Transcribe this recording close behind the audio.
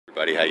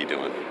everybody, how you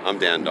doing? I'm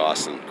Dan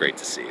Dawson, great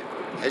to see you.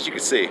 As you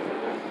can see,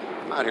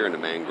 I'm out here in the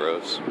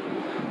mangroves.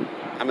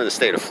 I'm in the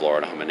state of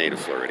Florida. I'm a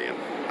native Floridian.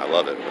 I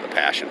love it with a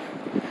passion.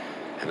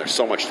 And there's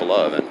so much to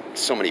love, and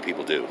so many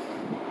people do.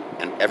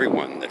 And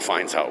everyone that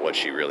finds out what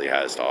she really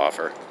has to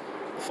offer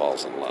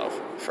falls in love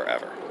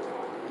forever.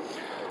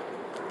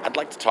 I'd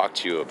like to talk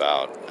to you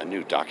about a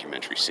new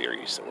documentary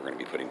series that we're going to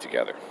be putting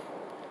together.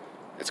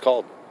 It's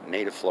called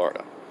Native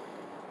Florida.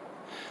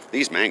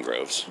 These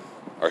mangroves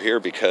are here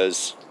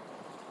because,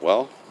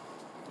 well,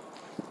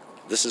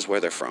 this is where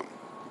they're from.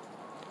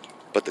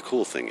 But the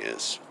cool thing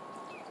is,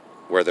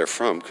 where they're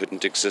from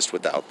couldn't exist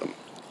without them.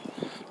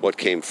 What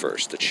came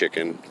first, the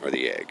chicken or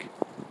the egg?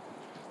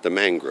 The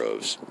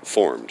mangroves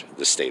formed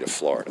the state of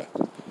Florida.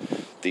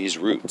 These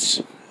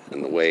roots,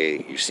 and the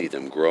way you see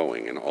them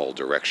growing in all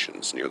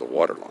directions near the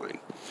waterline,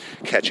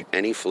 catch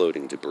any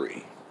floating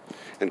debris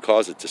and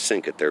cause it to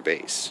sink at their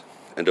base.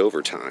 And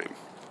over time,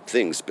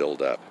 things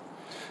build up.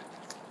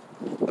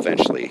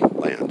 Eventually,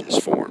 land is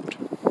formed.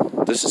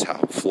 This is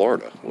how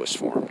Florida was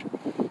formed,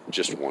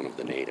 just one of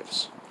the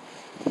natives.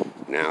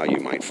 Now you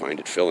might find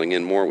it filling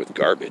in more with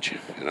garbage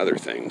and other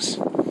things,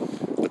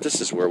 but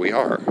this is where we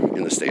are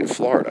in the state of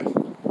Florida,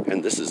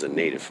 and this is a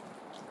native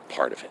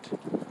part of it,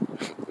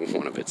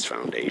 one of its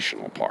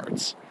foundational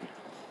parts.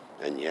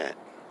 And yet,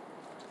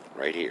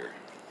 right here,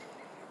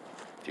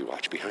 if you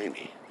watch behind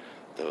me,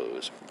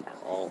 those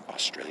are all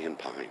Australian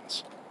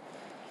pines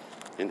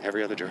in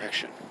every other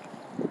direction.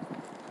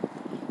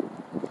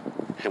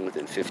 And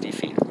within 50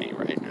 feet of me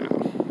right now,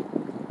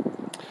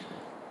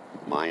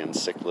 Mayan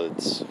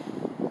cichlids,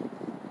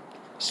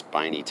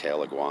 spiny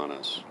tail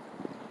iguanas,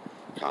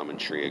 common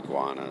tree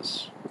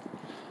iguanas,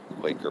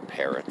 Quaker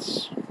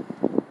parrots,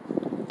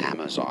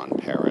 Amazon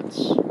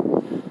parrots,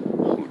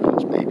 who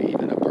knows, maybe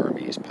even a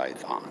Burmese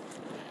python.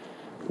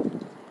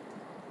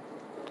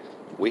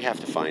 We have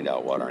to find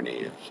out what our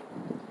native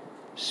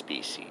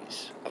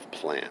species of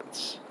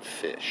plants,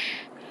 fish,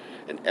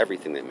 and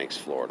everything that makes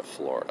Florida,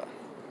 Florida.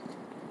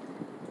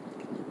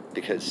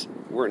 Because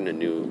we're in a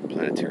new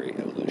planetary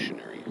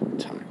evolutionary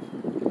time.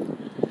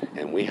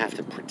 And we have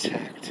to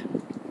protect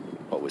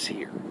what was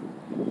here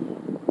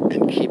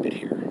and keep it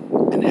here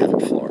and have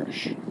it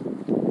flourish.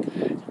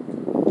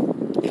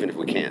 Even if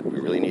we can't, we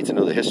really need to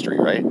know the history,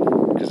 right?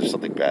 Because if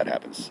something bad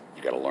happens,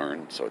 you got to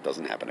learn so it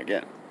doesn't happen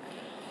again.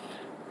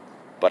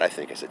 But I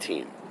think as a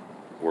team,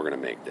 we're going to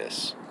make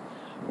this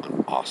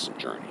an awesome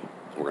journey.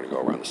 We're going to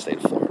go around the state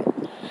of Florida,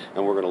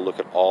 and we're going to look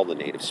at all the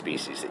native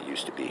species that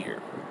used to be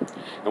here.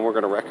 And we're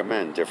going to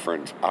recommend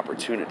different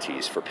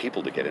opportunities for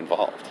people to get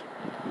involved.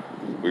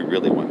 We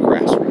really want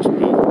grassroots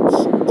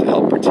movements to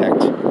help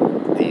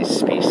protect these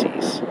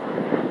species,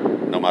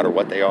 no matter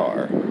what they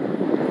are,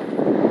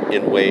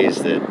 in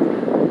ways that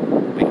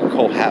we can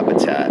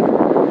cohabitat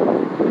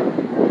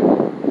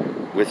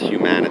with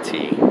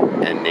humanity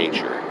and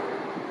nature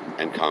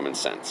and common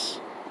sense.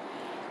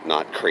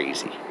 Not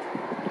crazy.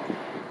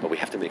 But we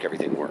have to make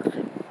everything work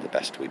the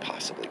best we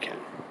possibly can.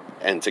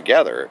 And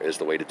together is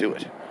the way to do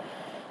it.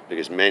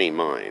 Because many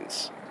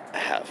minds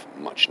have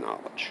much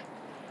knowledge.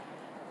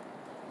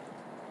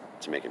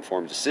 To make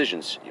informed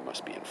decisions, you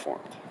must be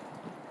informed.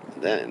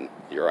 And then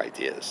your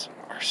ideas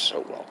are so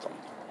welcome.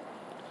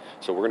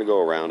 So we're going to go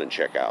around and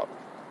check out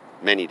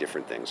many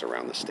different things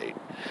around the state.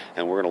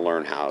 And we're going to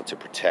learn how to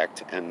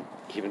protect and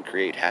even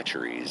create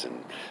hatcheries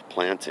and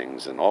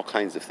plantings and all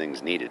kinds of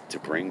things needed to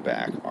bring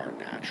back our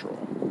natural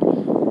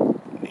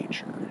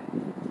nature.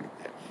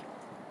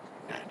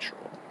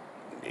 Natural,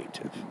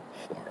 native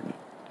Florida.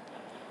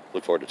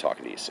 Look forward to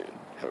talking to you soon.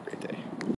 Have a great day.